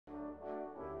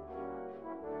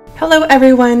Hello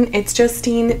everyone, it's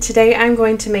Justine. Today I'm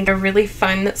going to make a really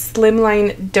fun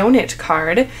Slimline donut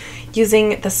card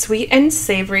using the Sweet and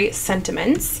Savory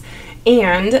sentiments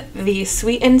and the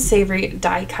Sweet and Savory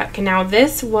die cut. Now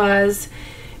this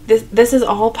is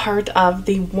all part of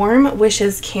the Warm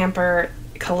Wishes Camper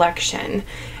collection,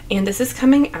 and this is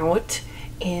coming out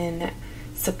in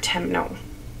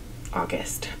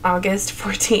August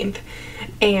 14th,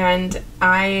 and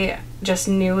I just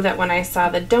knew that when I saw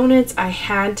the donuts I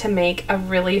had to make a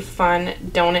really fun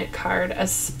donut card,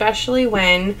 especially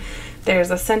when there's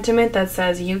a sentiment that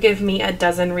says you give me a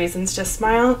dozen reasons to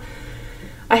smile.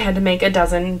 I had to make a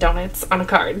dozen donuts on a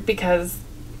card because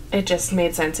it just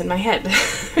made sense in my head.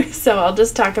 So I'll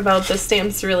just talk about the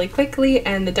stamps really quickly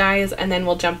and the dies, and then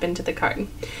we'll jump into the card.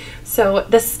 So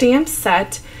the stamp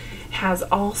set has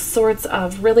all sorts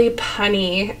of really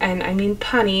punny, and I mean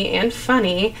punny and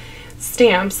funny,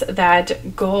 stamps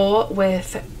that go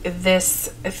with this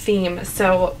theme.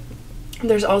 So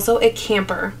there's also a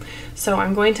camper, so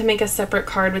I'm going to make a separate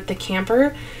card with the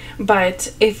camper.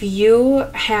 But if you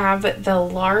have the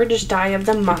large die of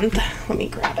the month, let me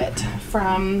grab it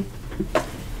from,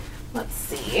 let's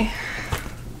see,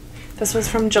 this was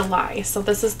from July, so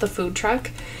this is the food truck.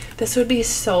 This would be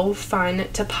so fun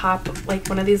to pop like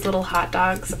one of these little hot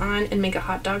dogs on and make a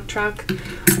hot dog truck,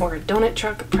 or a donut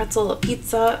truck, a pretzel, a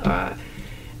pizza,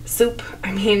 soup.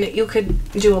 I mean, you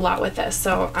could do a lot with this.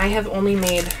 So I have only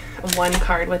made one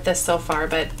card with this so far,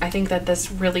 but I think that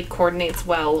this really coordinates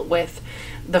well with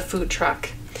the food truck.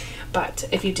 But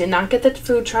if you did not get the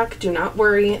food truck, do not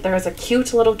worry. There is a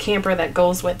cute little camper that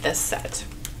goes with this set.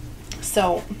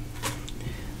 So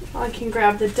I can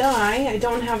grab the die. I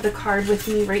don't have the card with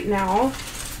me right now.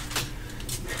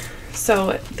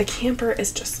 So the camper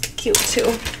is just cute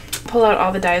too. Pull out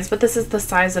all the dies, but this is the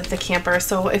size of the camper.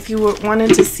 So if you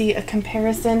wanted to see a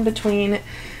comparison between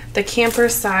the camper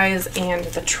size and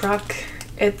the truck,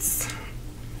 it's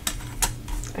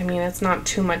not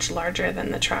too much larger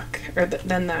than the truck, or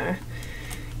than the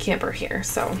camper here.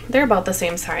 So they're about the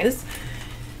same size.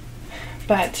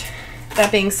 But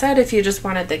that being said, if you just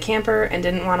wanted the camper and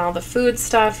didn't want all the food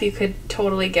stuff, you could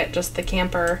totally get just the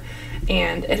camper,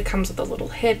 and it comes with a little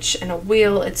hitch and a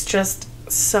wheel. It's just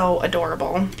so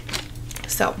adorable.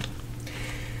 So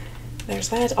there's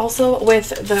that. Also with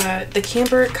the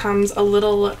camper comes a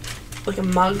little, like a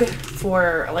mug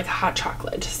for like hot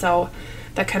chocolate. So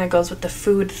that kind of goes with the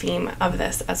food theme of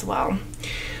this as well.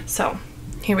 So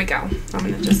here we go. I'm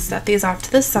going to just set these off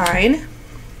to the side.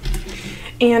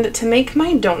 And to make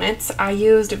my donuts, I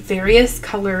used various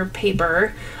color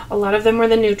paper. A lot of them were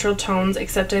the neutral tones,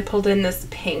 except I pulled in this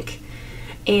pink.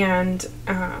 And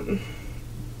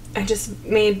I just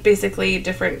made basically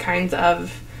different kinds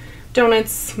of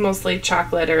donuts, mostly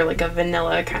chocolate or like a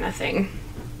vanilla kind of thing.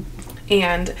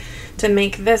 And to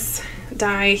make this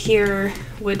die here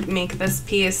would make this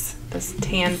piece, this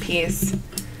tan piece.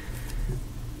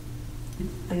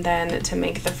 And then to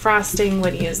make the frosting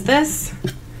would use this.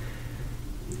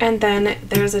 And then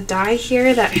there's a die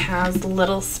here that has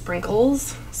little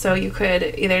sprinkles. So you could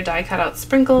either die cut out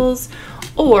sprinkles,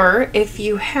 or if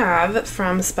you have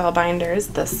from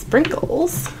Spellbinders the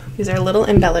sprinkles, these are little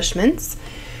embellishments.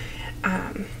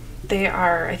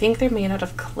 I think they're made out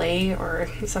of clay or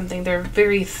something. They're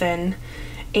very thin,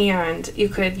 and you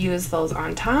could use those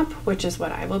on top, which is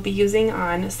what I will be using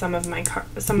on some of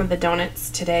the donuts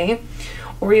today.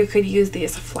 Or you could use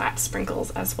these flat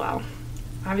sprinkles as well.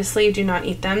 Obviously, do not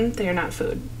eat them. They are not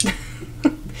food.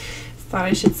 Thought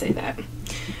I should say that.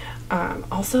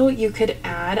 Also, you could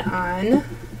add on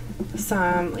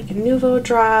some like Nouveau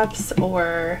drops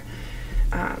or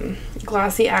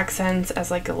glossy accents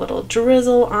as like a little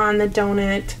drizzle on the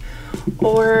donut.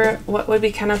 Or what would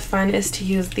be kind of fun is to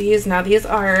use these. Now these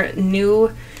are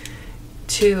new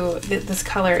to, this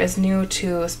color is new to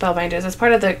Spellbinders. It's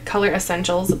part of the color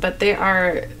essentials, but they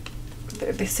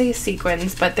say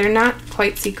sequins, but they're not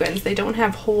quite sequins. They don't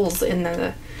have holes in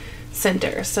the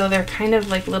center, so they're kind of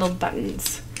like little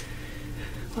buttons.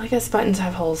 Well, I guess buttons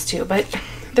have holes too, but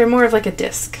they're more of like a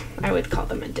disc. I would call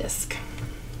them a disc.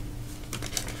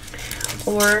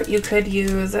 Or you could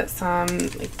use some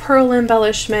like pearl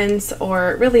embellishments,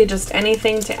 or really just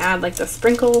anything to add like the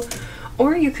sprinkle,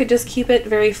 or you could just keep it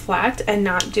very flat and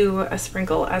not do a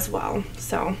sprinkle as well.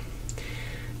 So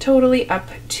totally up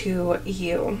to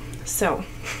you. So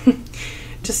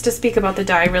just to speak about the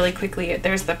die really quickly,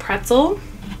 there's the pretzel,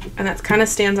 and that kind of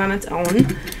stands on its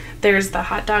own. There's the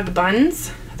hot dog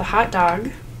buns, the hot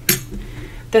dog.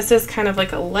 This is kind of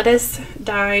like a lettuce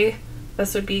die.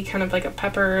 This would be kind of like a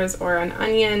peppers or an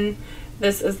onion.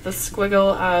 This is the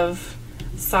squiggle of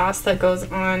sauce that goes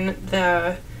on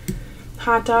the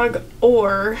hot dog,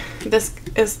 or this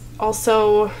is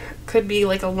also could be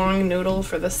like a long noodle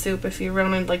for the soup if you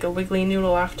wanted like a wiggly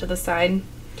noodle off to the side.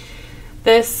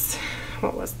 This,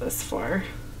 what was this for?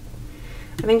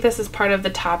 I think this is part of the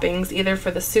toppings, either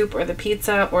for the soup or the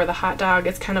pizza or the hot dog.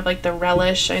 It's kind of like the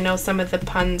relish. I know some of the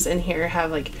puns in here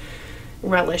have like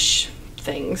relish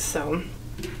things, so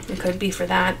it could be for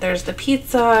that. There's the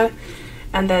pizza,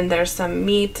 and then there's some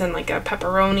meat and like a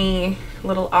pepperoni,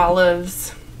 little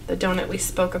olives, the donut we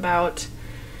spoke about.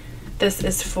 This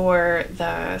is for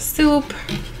the soup,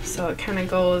 so it kind of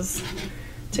goes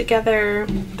together.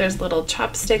 There's little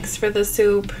chopsticks for the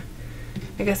soup.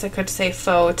 I guess I could say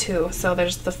faux too, so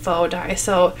there's the faux die.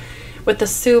 So with the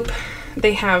soup,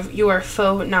 they have "you are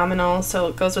faux nominal," so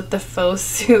it goes with the faux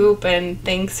soup, and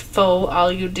thanks faux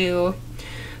all you do.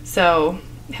 So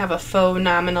have a faux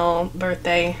nominal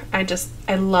birthday.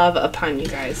 I love a pun, you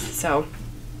guys. So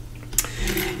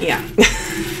yeah.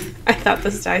 I thought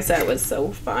this die set was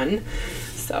so fun.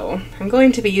 So I'm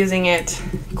going to be using it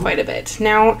quite a bit.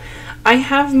 Now I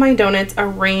have my donuts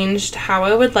arranged how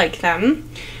I would like them.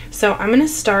 So I'm going to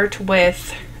start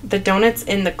with the donuts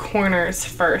in the corners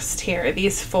first here,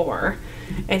 these 4,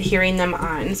 adhering them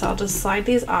on. So I'll just slide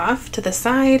these off to the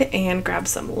side and grab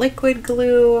some liquid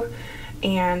glue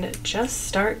and just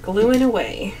start gluing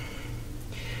away.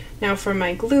 Now for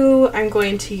my glue, I'm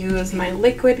going to use my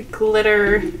liquid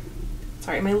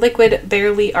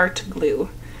Barely Art glue.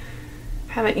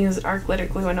 Haven't used art glitter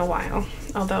glue in a while,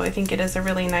 although I think it is a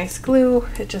really nice glue.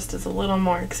 It just is a little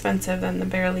more expensive than the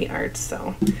Barely Art,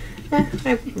 so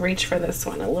I reach for this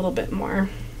one a little bit more.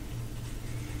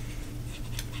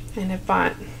 And I've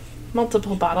bought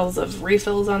multiple bottles of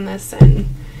refills on this and it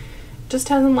just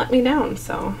hasn't let me down,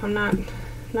 so I'm not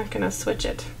gonna switch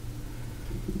it.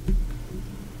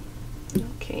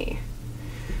 Okay.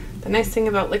 The nice thing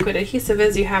about liquid adhesive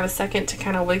is you have a second to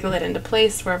kind of wiggle it into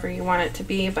place wherever you want it to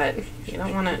be, but you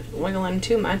don't want it wiggling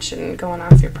too much and going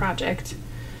off your project.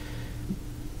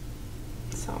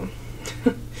 So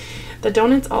the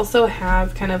donuts also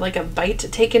have kind of like a bite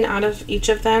taken out of each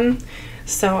of them.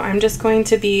 So I'm just going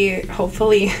to be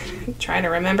hopefully trying to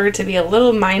remember to be a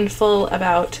little mindful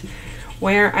about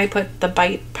where I put the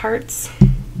bite parts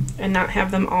and not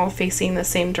have them all facing the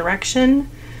same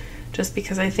direction, just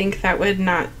because I think that would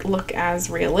not look as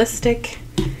realistic.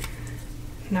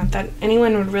 Not that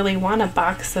anyone would really want a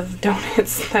box of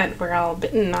donuts that we're all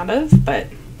bitten out of, but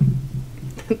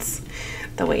that's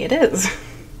the way it is.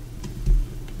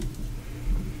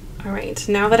 Alright,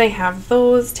 now that I have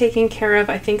those taken care of,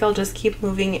 I think I'll just keep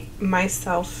moving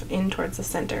myself in towards the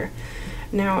center.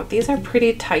 Now, these are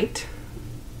pretty tight,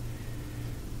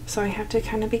 so I have to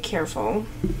kind of be careful.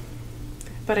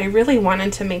 But I really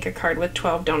wanted to make a card with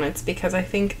 12 donuts because I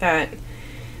think that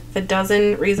the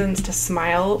dozen reasons to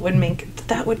smile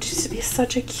would just be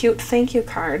such a cute thank you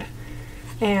card.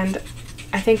 And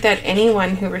I think that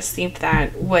anyone who received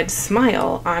that would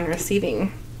smile on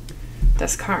receiving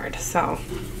this card. So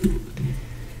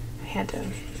I had to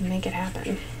make it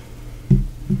happen.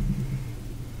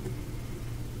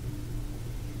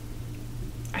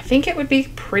 I think it would be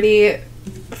pretty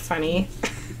funny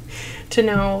to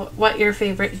know what your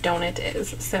favorite donut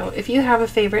is. So if you have a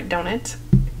favorite donut,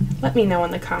 let me know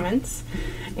in the comments.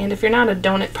 And if you're not a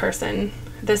donut person,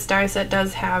 this die set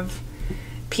does have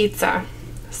pizza.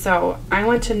 So I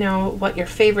want to know what your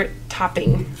favorite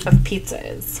topping of pizza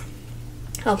is.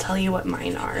 I'll tell you what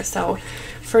mine are. So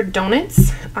for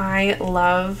donuts, I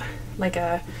love like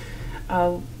a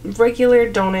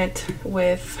regular donut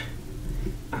with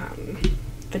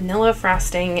vanilla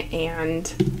frosting and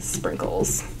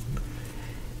sprinkles.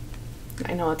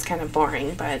 I know it's kind of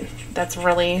boring, but that's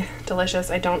really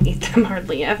delicious. I don't eat them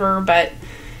hardly ever, but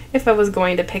if I was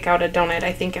going to pick out a donut,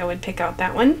 I think I would pick out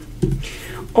that one.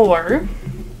 Or,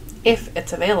 if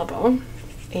it's available,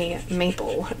 a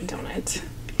maple donut,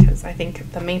 because I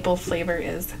think the maple flavor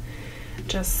is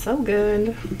just so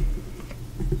good.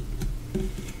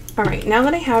 Alright, now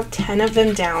that I have 10 of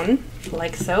them down,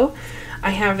 like so, I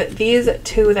have these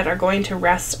 2 that are going to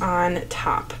rest on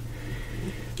top.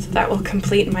 So that will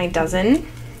complete my dozen,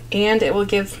 and it will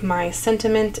give my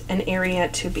sentiment an area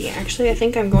to be. Actually, I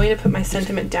think I'm going to put my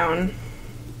sentiment down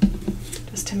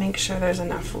just to make sure there's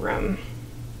enough room.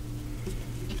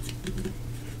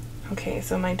 Okay,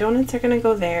 so my donuts are going to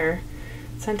go there,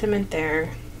 sentiment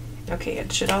there. Okay,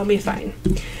 it should all be fine.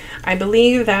 I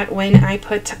believe that when I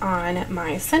put on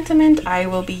my sentiment, I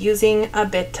will be using a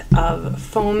bit of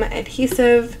foam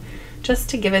adhesive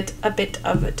just to give it a bit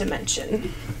of a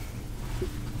dimension.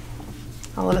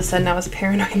 All of a sudden I was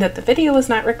paranoid that the video was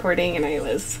not recording, and I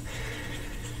was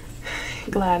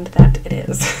glad that it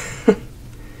is.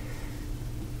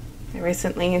 I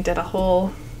recently did a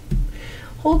whole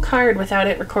card without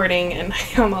it recording, and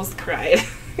I almost cried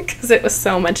because it was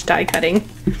so much die cutting.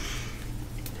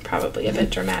 Probably a bit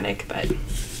dramatic, but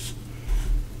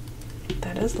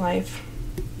that is life.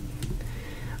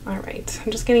 All right,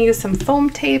 I'm just going to use some foam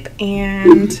tape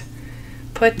and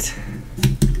put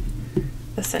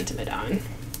the sentiment on.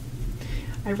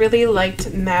 I really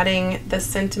liked matting the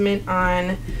sentiment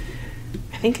on.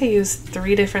 I think I used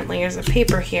 3 different layers of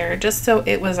paper here just so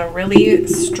it was a really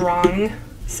strong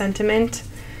sentiment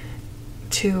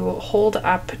to hold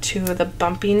up to the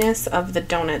bumpiness of the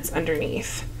donuts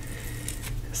underneath.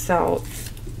 So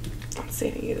let's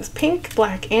see, I use pink,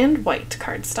 black, and white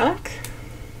cardstock.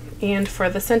 And for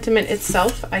the sentiment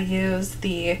itself, I use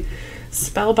the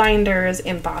Spellbinders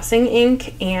embossing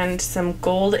ink and some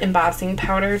gold embossing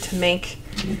powder to make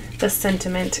the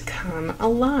sentiment come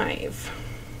alive.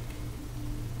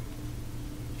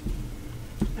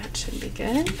 That should be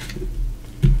good.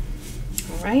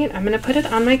 All right, I'm going to put it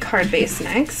on my card base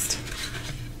next.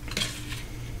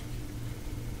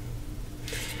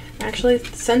 Actually,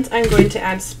 since I'm going to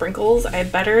add sprinkles, I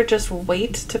better just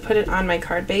wait to put it on my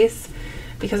card base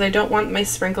because I don't want my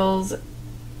sprinkles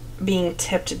being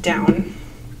tipped down.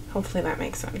 Hopefully that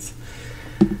makes sense.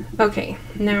 Okay,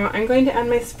 now I'm going to add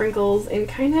my sprinkles in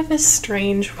kind of a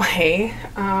strange way.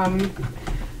 I'm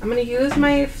going to use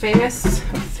my famous,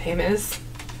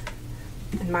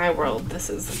 in my world, this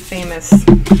is a famous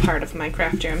part of my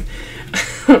craft room,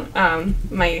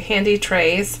 my handy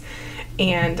trays,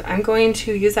 and I'm going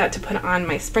to use that to put on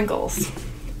my sprinkles.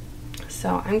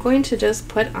 So I'm going to just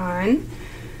put on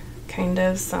kind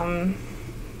of some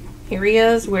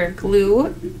areas where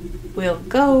glue will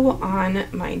go on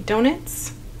my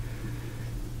donuts,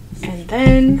 and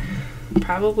then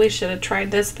probably should have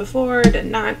tried this before, did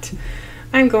not.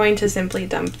 I'm going to simply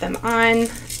dump them on,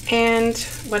 and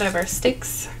whatever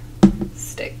sticks,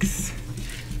 sticks.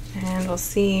 And we'll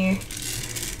see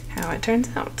how it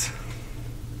turns out.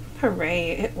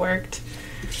 Hooray, it worked.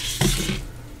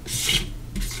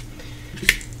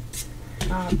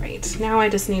 All right, now I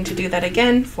just need to do that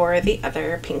again for the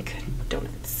other pink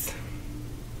donuts.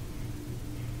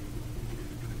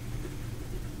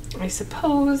 I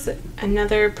suppose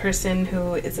another person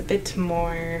who is a bit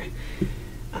more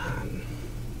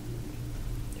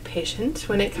patient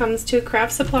when it comes to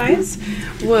craft supplies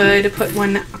would put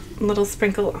one little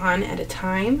sprinkle on at a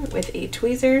time with 8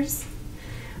 tweezers,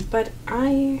 but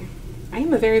I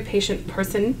am a very patient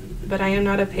person, but I am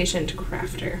not a patient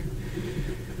crafter,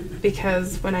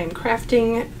 because when I'm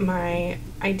crafting, my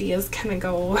ideas kind of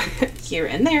go here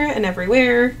and there and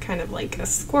everywhere, kind of like a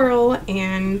squirrel,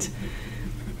 and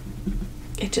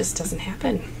it just doesn't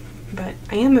happen. But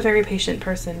I am a very patient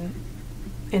person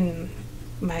in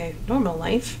my normal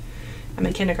life. I'm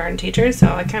a kindergarten teacher, so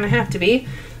I kind of have to be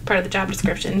part of the job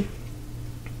description.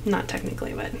 Not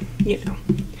technically, but you know.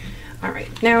 All right,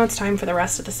 now it's time for the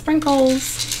rest of the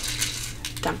sprinkles.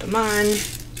 Dump them on.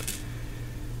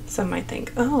 Some might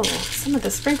think, oh, some of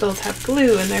the sprinkles have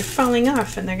glue and they're falling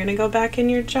off and they're gonna go back in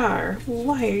your jar.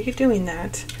 Why are you doing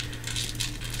that?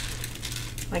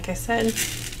 Like I said,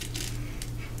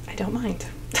 I don't mind.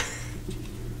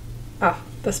 Oh,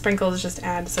 the sprinkles just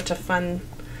add such a fun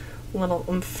little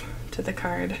oomph to the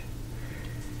card.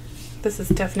 This is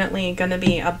definitely gonna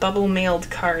be a bubble mailed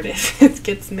card if it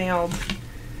gets mailed.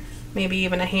 Maybe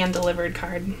even a hand-delivered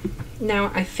card.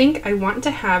 Now, I think I want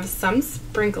to have some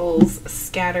sprinkles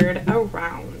scattered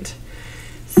around.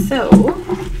 So,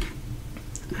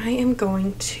 I am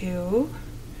going to...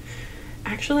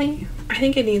 Actually, I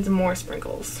think it needs more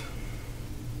sprinkles.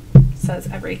 Says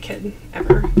every kid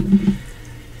ever.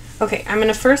 Okay, I'm going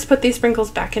to first put these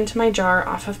sprinkles back into my jar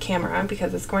off of camera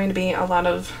because it's going to be a lot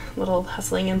of little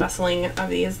hustling and bustling of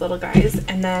these little guys,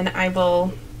 and then I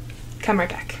will come right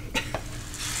back.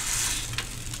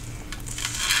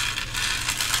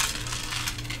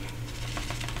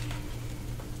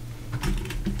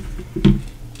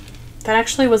 That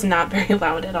actually was not very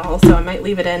loud at all, so I might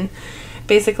leave it in.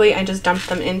 Basically, I just dumped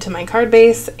them into my card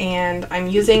base, and I'm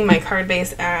using my card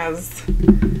base as,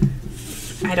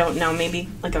 I don't know, maybe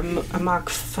like a mock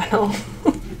funnel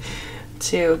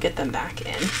to get them back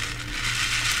in.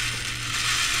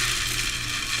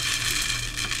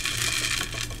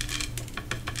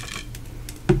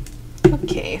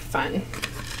 Okay, fun.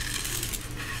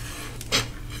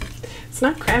 It's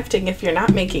not crafting if you're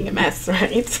not making a mess,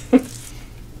 right?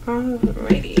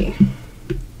 Alrighty.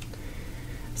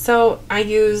 So I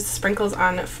used sprinkles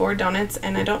on 4 donuts,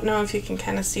 and I don't know if you can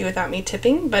kind of see without me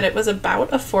tipping, but it was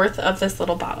about 1/4 of this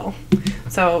little bottle.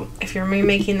 So if you're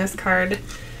remaking this card,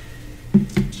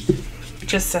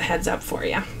 just a heads up for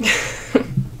you.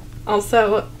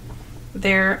 Also,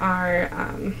 there are,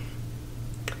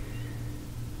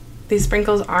 these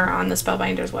sprinkles are on the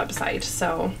Spellbinders website,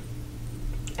 so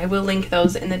I will link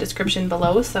those in the description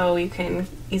below so you can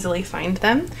easily find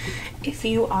them if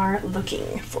you are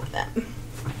looking for them.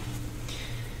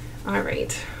 All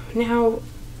right, now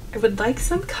I would like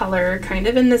some color kind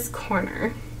of in this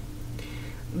corner,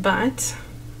 but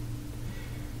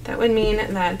that would mean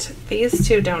that these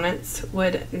two donuts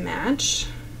would match.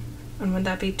 And would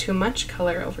that be too much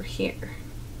color over here?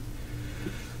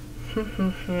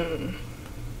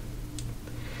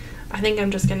 I think I'm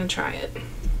just gonna try it.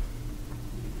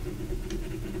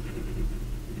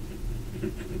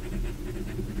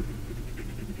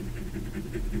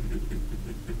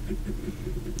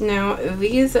 Now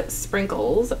these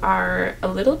sprinkles are a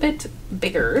little bit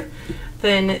bigger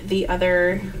than the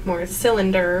other more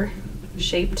cylinder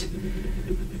shaped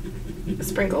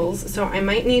sprinkles, so I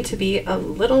might need to be a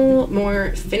little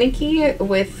more finicky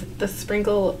with the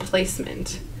sprinkle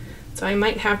placement. So I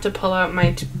might have to pull out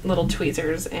my little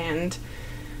tweezers and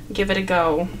give it a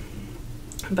go,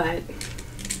 but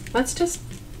let's just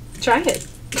try it.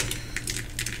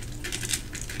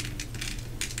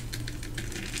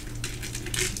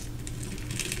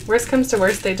 Worst comes to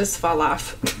worst, they just fall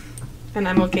off, and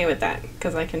I'm okay with that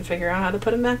because I can figure out how to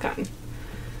put them back on.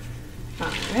 All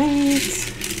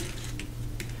right.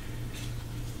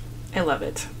 I love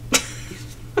it.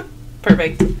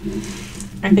 Perfect.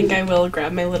 I think I will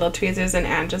grab my little tweezers and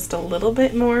add just a little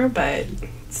bit more, but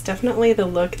it's definitely the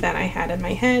look that I had in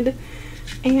my head,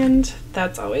 and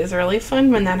that's always really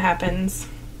fun when that happens.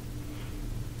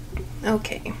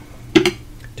 Okay,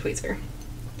 tweezer.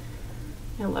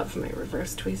 I love my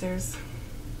reverse tweezers.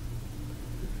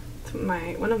 It's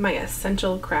one of my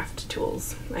essential craft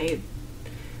tools. I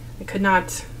could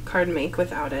not card make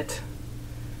without it.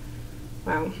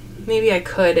 Well, maybe I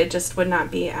could, it just would not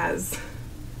be as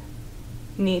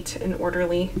neat and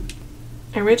orderly.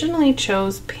 I originally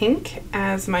chose pink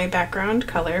as my background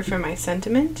color for my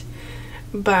sentiment,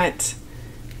 but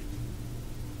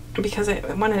because I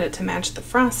wanted it to match the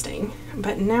frosting.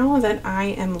 But now that I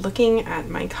am looking at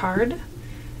my card,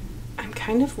 I'm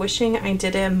kind of wishing I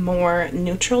did a more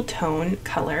neutral tone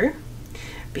color,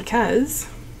 because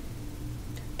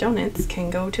donuts can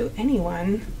go to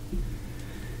anyone,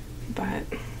 but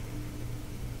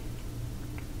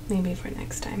maybe for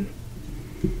next time.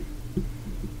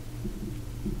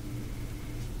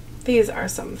 These are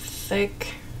some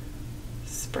thick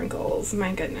sprinkles,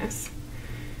 my goodness.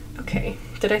 Okay,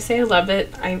 did I say I love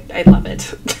it? I love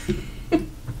it.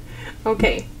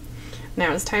 Okay,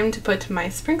 now it's time to put my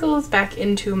sprinkles back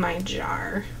into my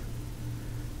jar.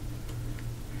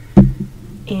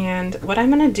 And what I'm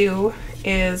gonna do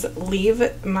is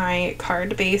leave my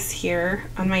card base here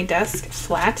on my desk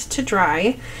flat to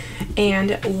dry,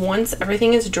 and once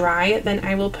everything is dry, then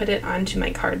I will put it onto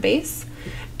my card base,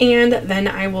 and then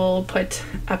I will put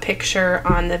a picture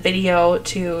on the video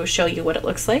to show you what it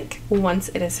looks like once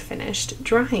it is finished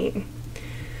drying.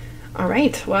 All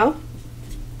right, well,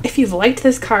 if you've liked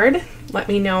this card, let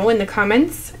me know in the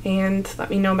comments, and let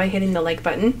me know by hitting the like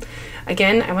button.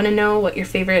 Again, I want to know what your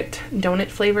favorite donut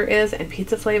flavor is and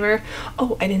pizza flavor.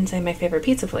 Oh, I didn't say my favorite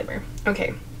pizza flavor.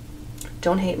 Okay,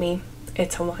 don't hate me.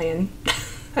 It's Hawaiian.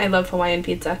 I love Hawaiian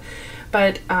pizza.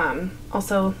 But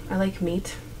also, I like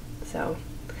meat. So,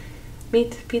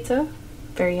 meat pizza,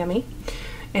 very yummy.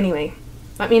 Anyway,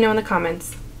 let me know in the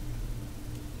comments.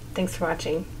 Thanks for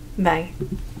watching. Bye.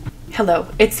 Hello,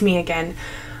 it's me again.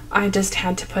 I just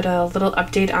had to put a little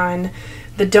update on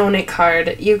the donut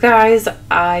card. You guys,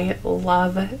 I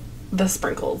love the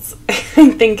sprinkles.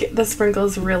 I think the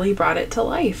sprinkles really brought it to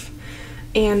life.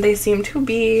 And they seem to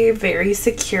be very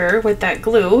secure with that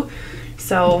glue.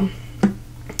 So,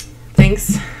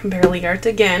 thanks, Barely Art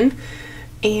again.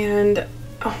 And,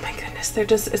 oh my goodness, they're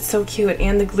just, it's so cute.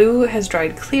 And the glue has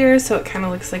dried clear, so it kind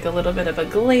of looks like a little bit of a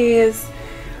glaze.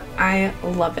 I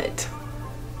love it.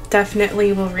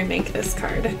 Definitely will remake this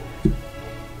card.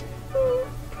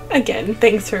 Again,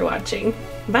 thanks for watching.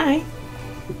 Bye!